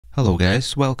Hello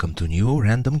guys, welcome to new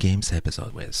random games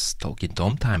episode with Talking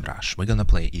Tom Time Rush. We're gonna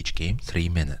play each game 3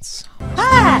 minutes.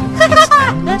 It's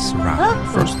endless run.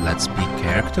 First let's pick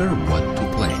character, what to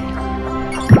play.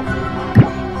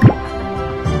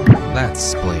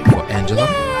 Let's play for Angela.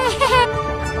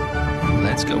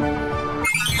 Let's go.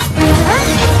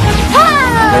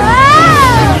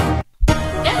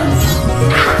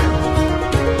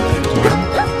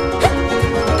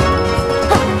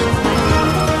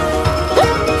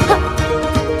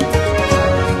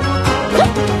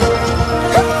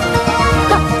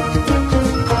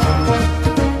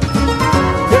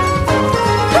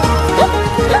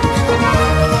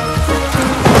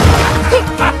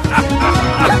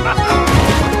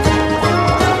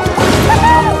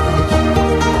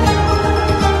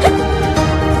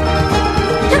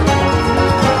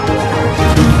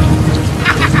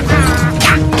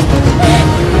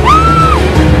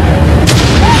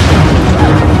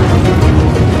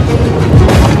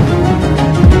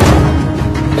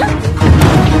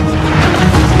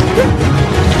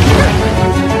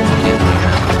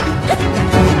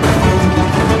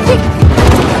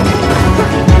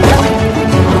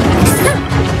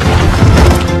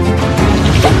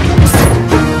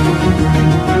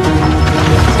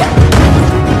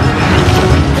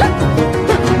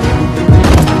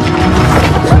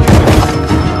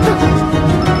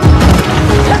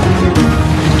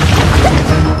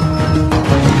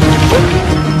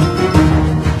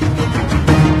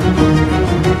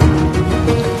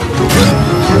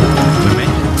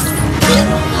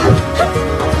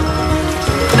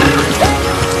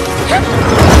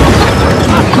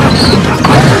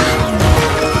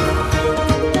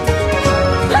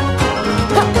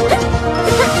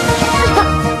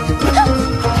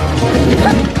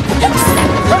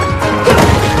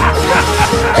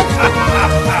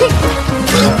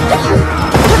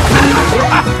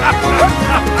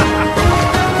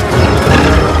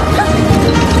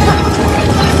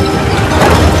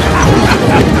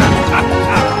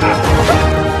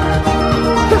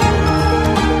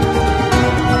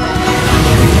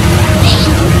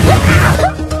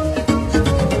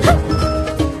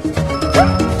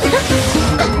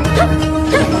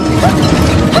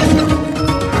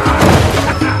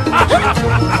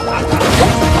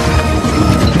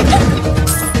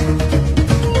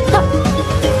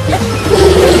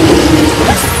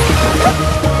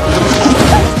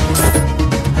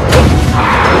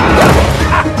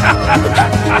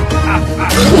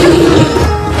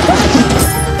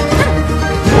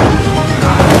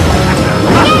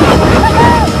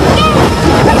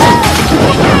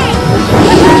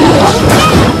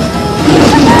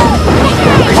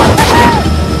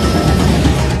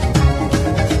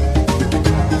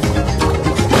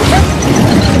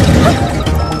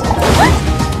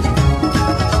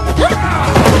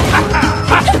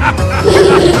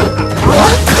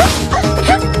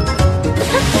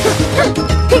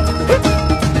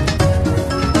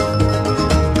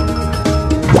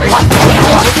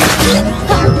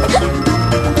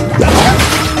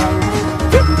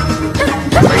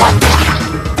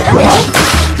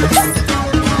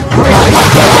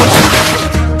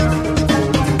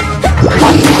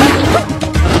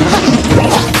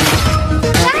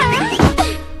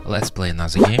 Let's play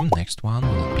another game. Next one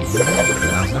will be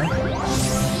another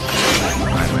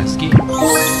iOS game.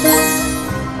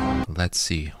 Let's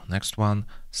see. Next one,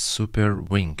 Super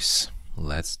Wings.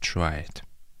 Let's try it.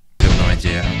 I have no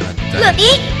idea what that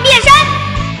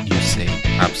you say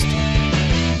upstream,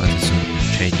 but it's in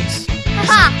Chinese.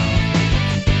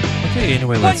 Okay,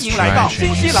 anyway, let's try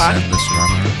Chinese Endless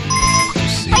Runner to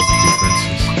see the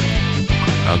differences.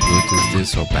 How good is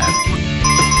this or bad game?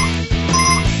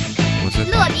 Was it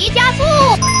like some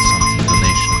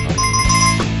donation?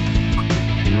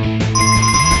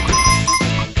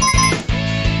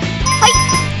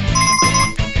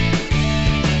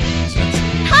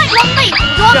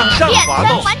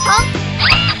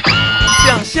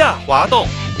向下滑动。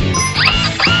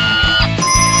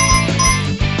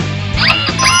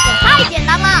太简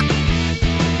单了。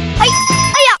嘿，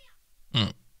哎呀！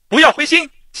不要灰心，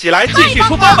起来继续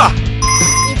出发吧。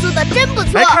你做的真不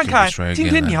错。来看看今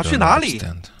天你要去哪里？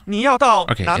你要到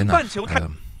南半球看。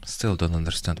Still don't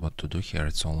understand what to do here.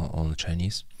 It's all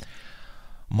Chinese.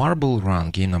 Marble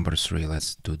Run, game number 3.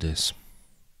 Let's do this.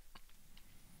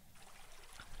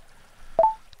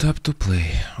 Tap to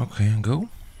play. Okay, go.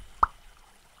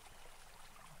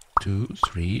 2,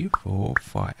 3, 4,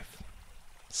 5,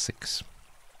 6.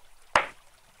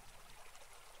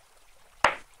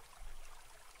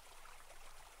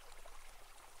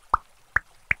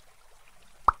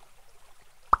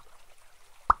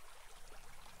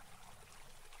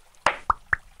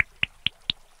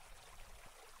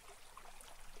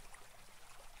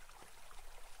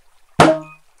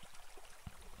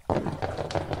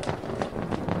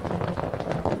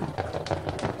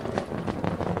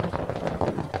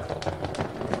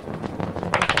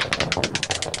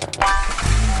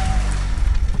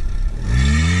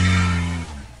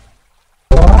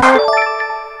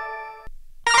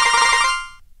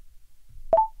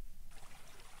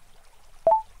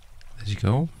 Let's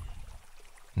go.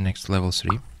 Next level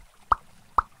 3.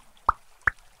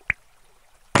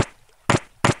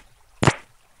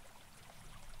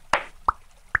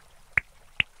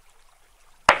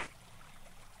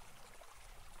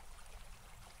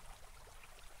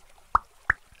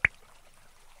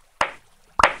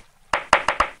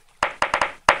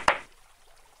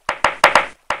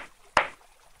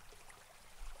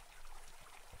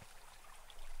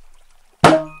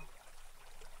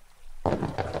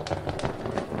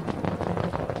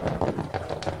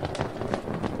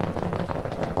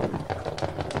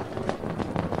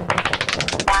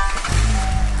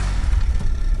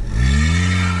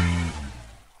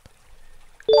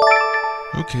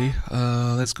 Okay,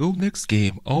 let's go next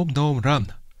game. Om Nom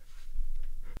Run.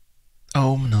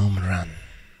 Om Nom Run.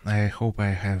 I hope I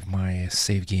have my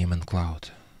save game in cloud.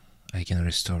 I can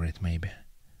restore it maybe.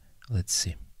 Let's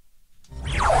see.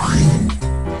 No,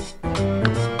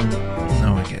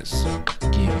 I guess.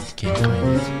 Game can't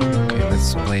find it. Okay,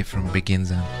 let's play from begin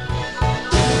then.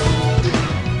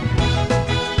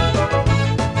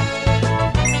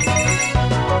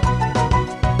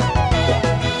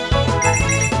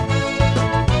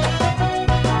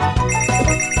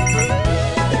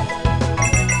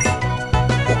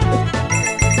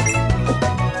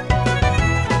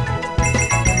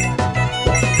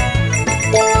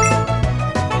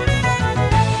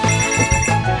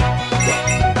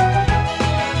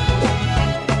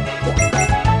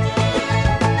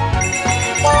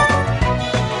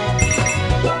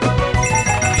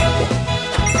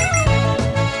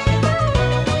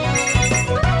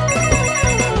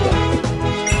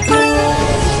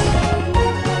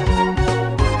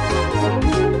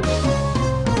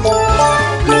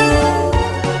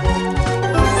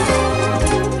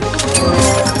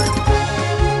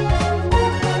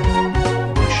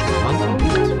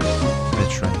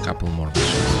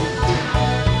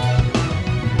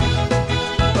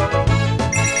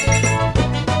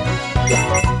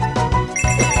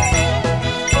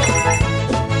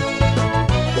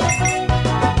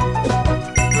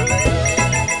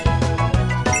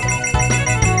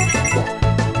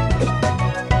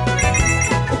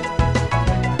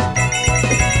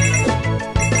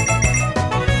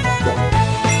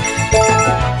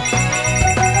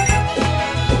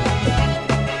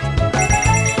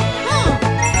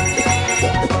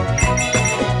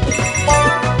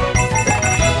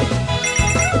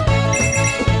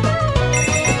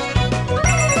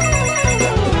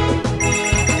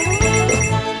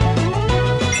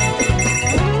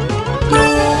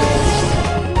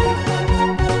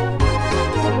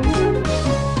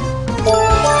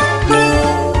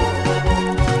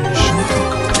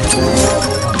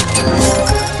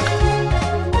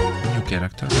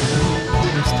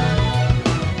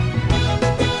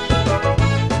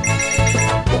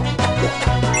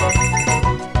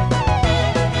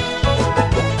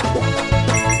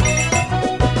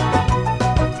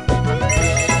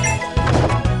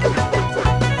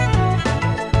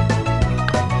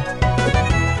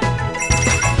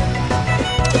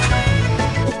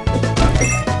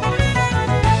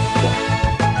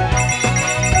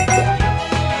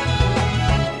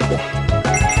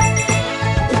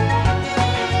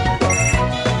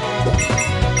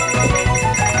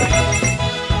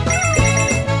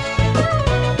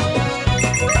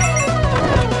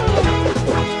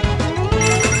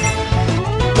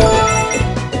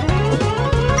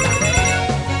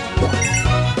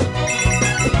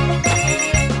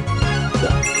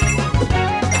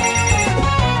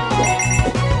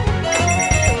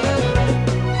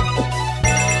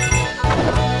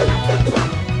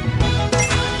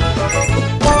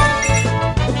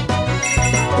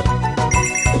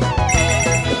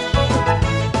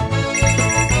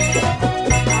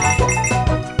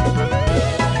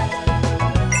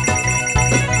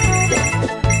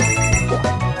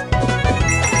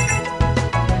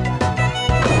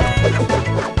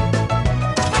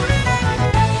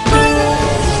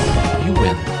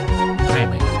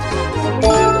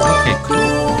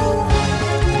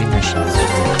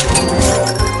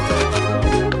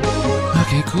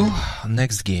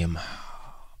 Next game,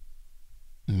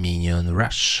 Minion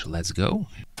Rush. Let's go.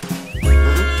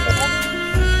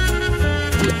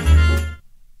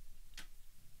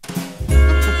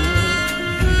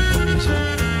 Beautiful music.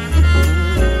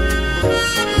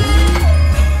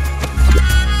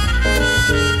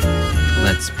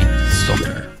 Let's be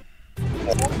soccer.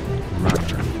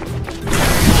 Runner.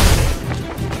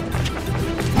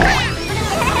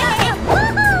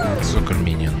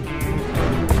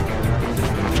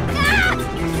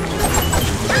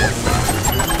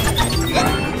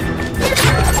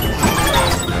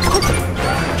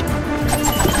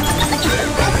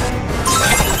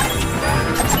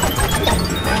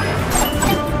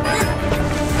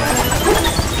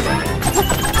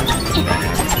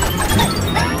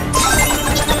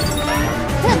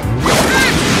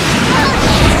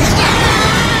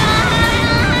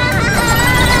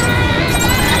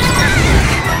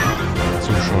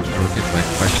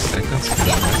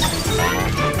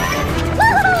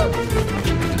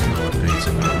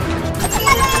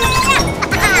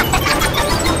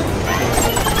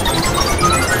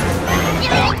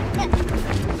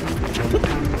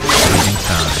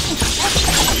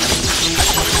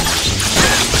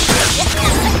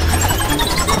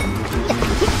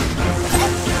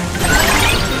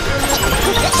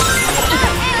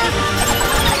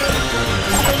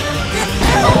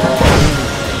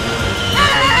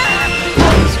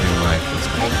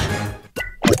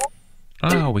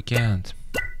 No, we can't.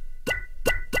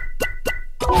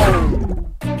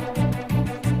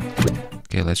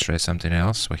 Okay, let's try something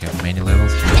else. We have many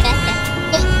levels here.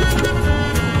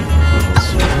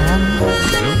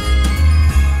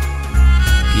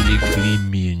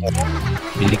 Minion.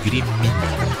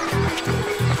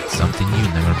 Something new,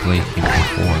 never played here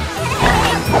before.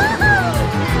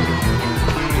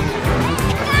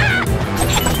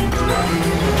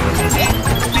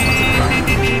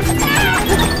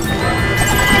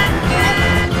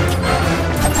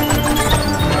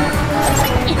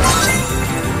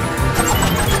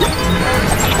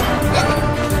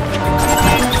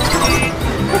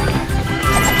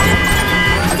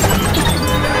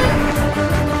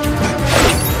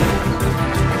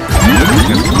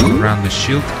 Run the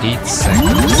shield 8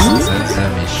 seconds. That's the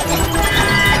mission.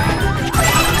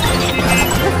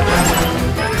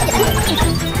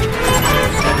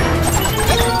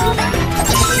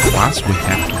 Plus we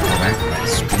have to collect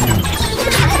spoons.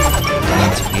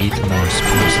 28 more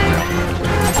spoons left.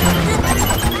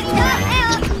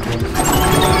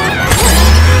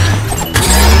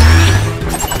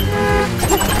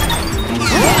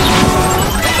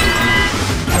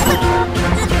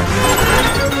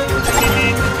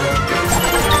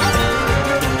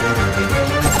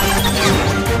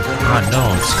 No,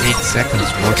 it's 8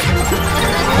 seconds working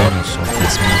bonus of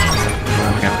this mission.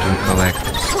 We have to collect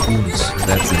spoons,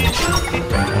 that's the mission.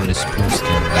 Only spoons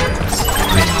can make us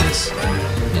win this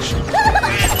mission.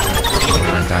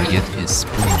 Our target is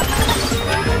spoon.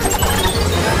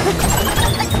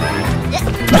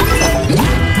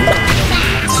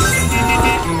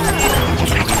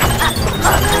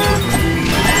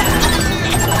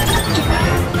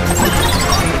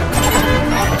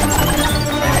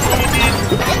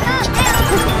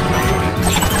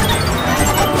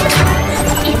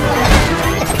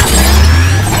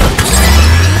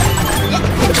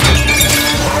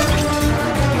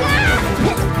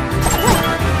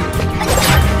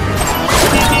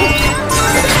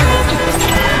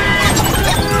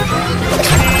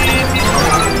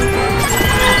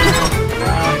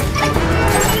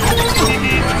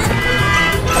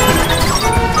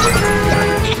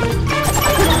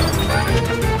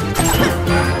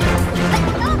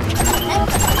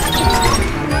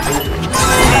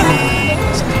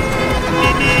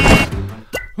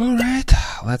 'Alright,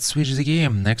 let's switch the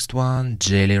game. Next one,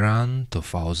 Jelly Run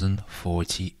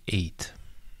 2048.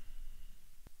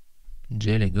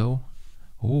 Jelly, go.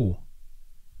 Oh,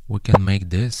 we can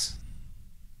make this.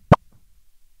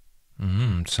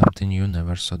 Something you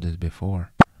never saw this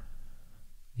before.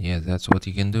 Yeah, that's what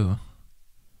you can do.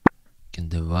 You can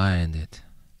divide it.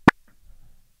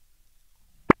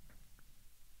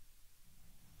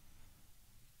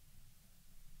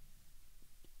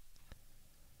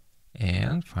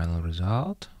 And final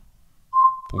result.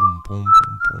 Boom, boom,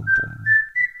 boom, boom, boom.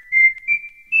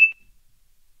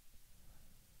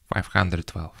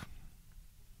 512.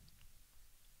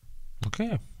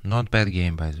 Okay, not bad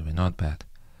game, by the way, not bad.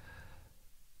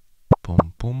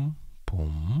 Boom, boom,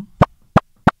 boom,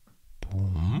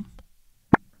 boom.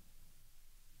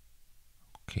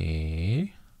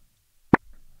 Okay.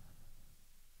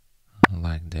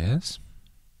 Like this.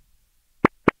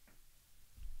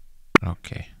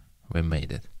 Okay, we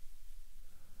made it.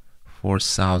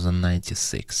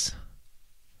 4096.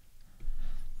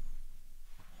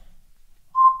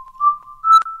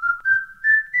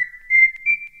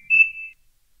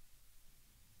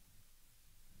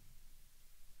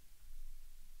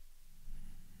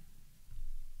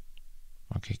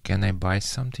 Okay, can I buy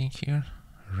something here?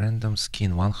 Random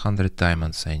skin, 100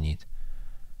 diamonds I need.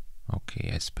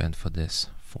 Okay, I spent for this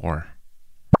 4.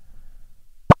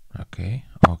 Okay,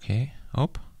 okay,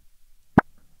 hop,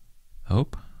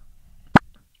 hop,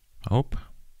 hop,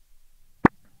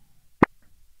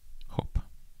 hop.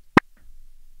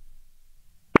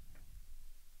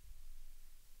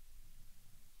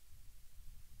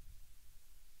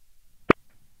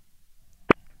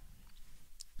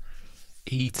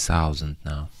 $8,000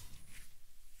 now.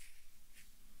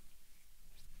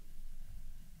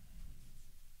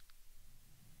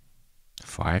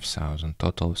 5,000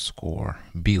 total score.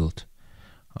 Build.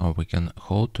 Oh, we can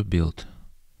hold to build.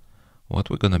 What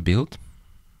we're gonna build?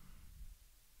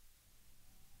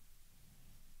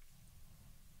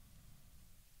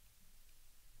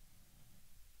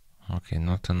 Okay,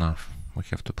 not enough. We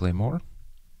have to play more.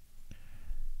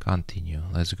 Continue.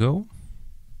 Let's go.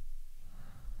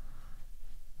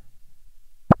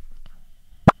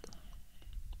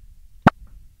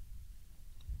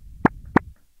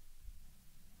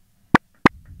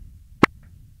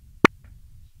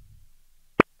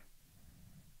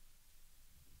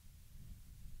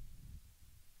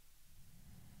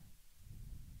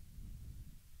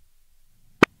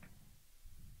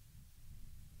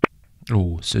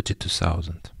 Oh,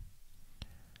 32,000.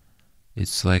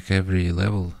 It's like every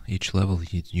level, each level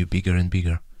you bigger and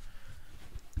bigger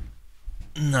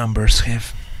numbers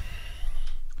have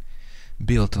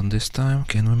built on this time.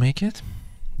 Can we make it?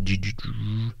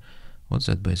 What's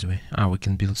that, by the way? Ah, we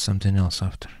can build something else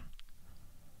after.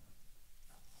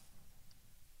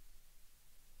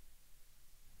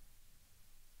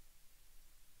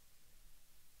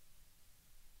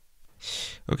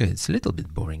 Okay, it's a little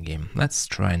bit boring game. Let's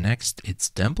try next. It's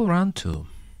Temple Run 2.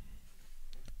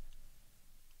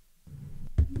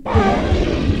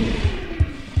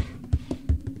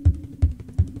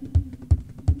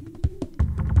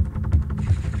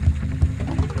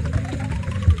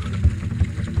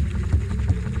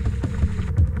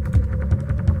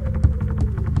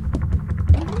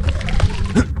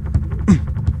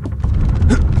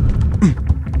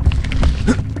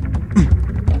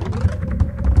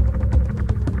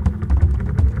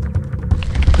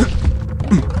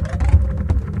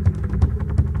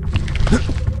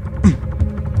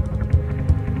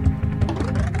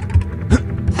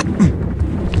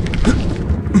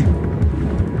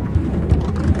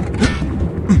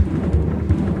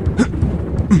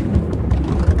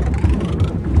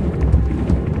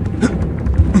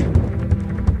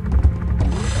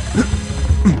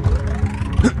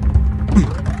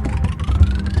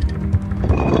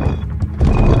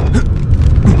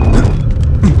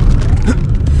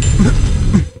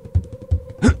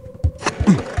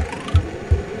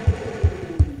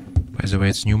 By the way,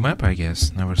 it's new map, I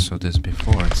guess. Never saw this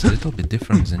before. It's a little bit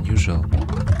different than usual.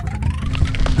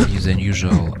 Than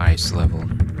usual ice level.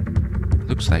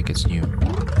 Looks like it's new.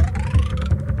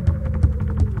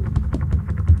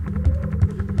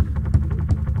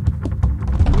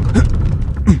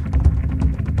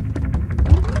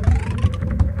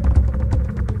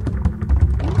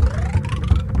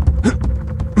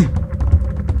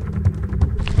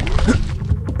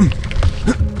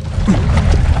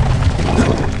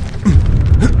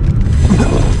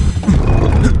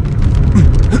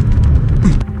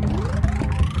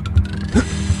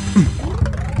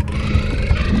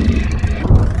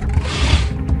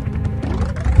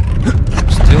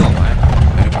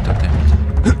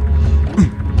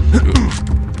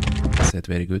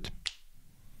 Very good.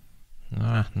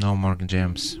 No more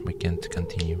gems. We can't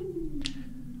continue.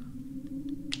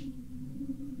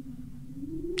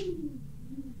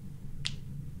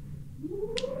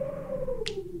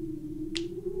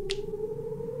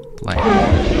 Play.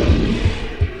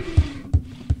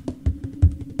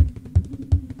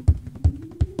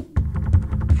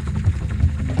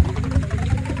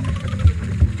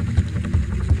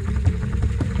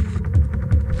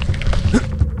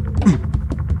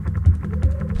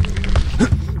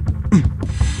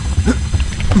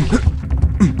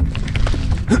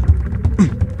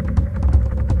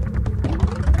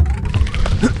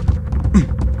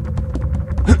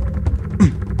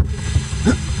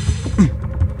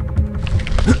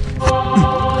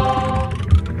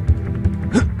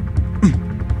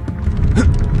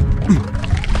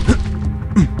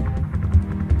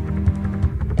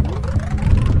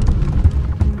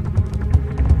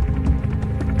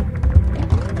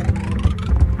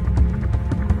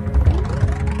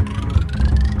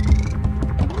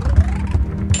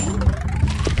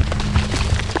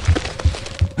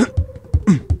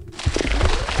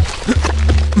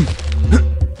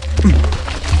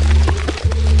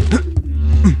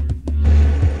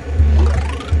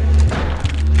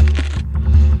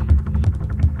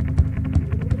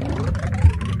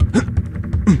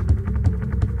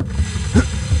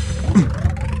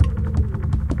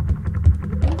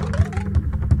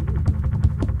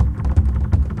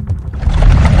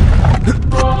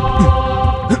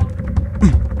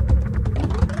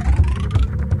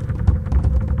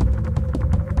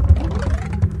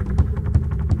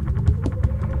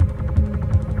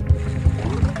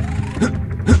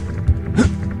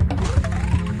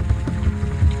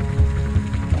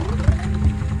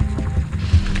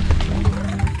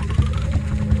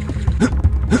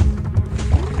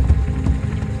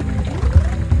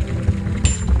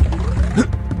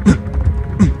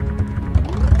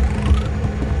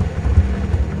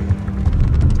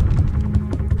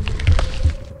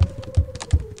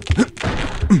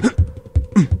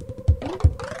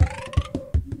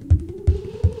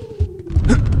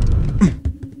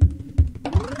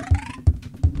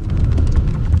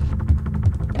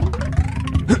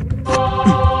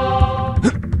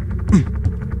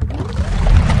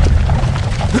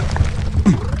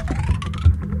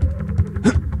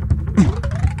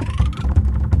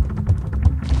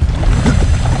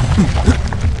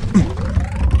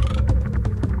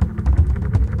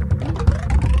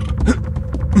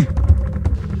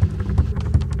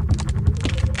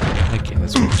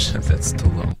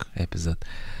 episode.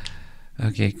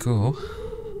 Okay, cool.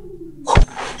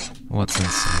 What's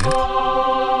inside?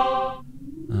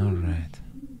 Alright.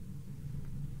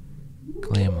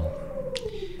 Claim all.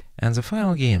 And the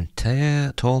final game,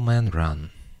 Tall Man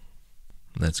Run.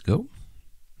 Let's go.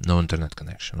 No internet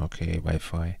connection. Okay,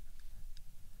 Wi-Fi.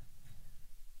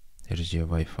 Here's your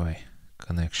Wi-Fi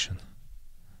connection.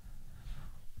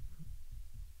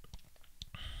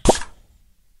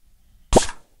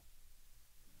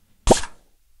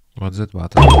 What's that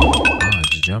button? Ah,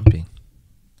 it's jumping.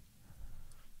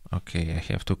 Okay, I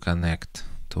have to connect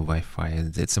to Wi-Fi.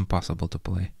 It's impossible to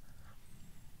play.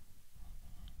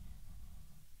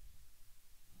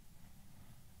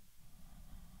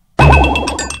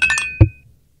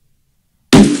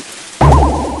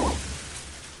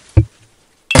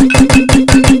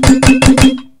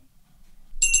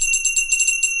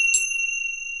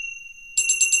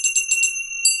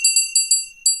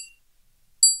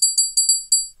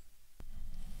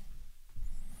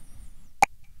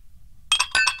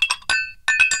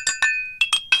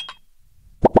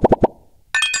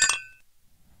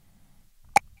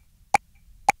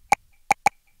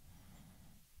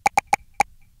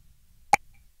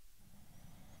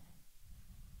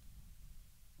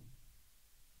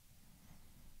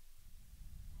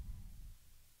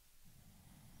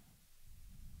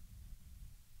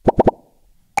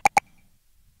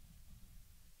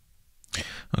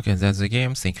 Okay, that's the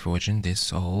game. Thank you for watching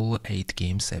this all 8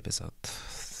 games episode.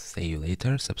 See you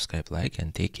later. Subscribe, like,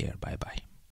 and take care. Bye bye.